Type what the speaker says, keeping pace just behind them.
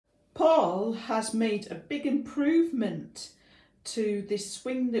Paul has made a big improvement to this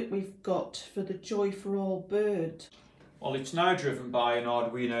swing that we've got for the Joy for All Bird. Well, it's now driven by an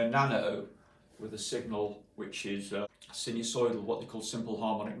Arduino Nano with a signal which is sinusoidal, what they call simple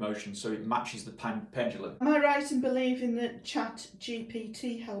harmonic motion, so it matches the pendulum. Am I right in believing that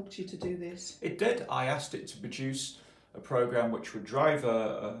ChatGPT helped you to do this? It did. I asked it to produce a program which would drive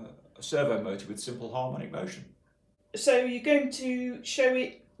a servo motor with simple harmonic motion. So you're going to show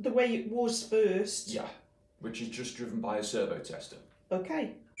it the way it was first? Yeah, which is just driven by a servo tester.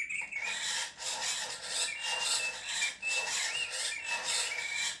 Okay.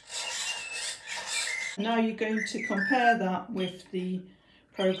 Now you're going to compare that with the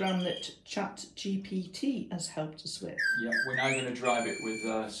program that ChatGPT has helped us with. Yeah, we're now going to drive it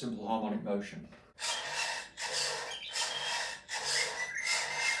with simple harmonic motion.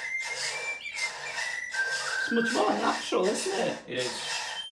 It's much more natural, isn't it? It is.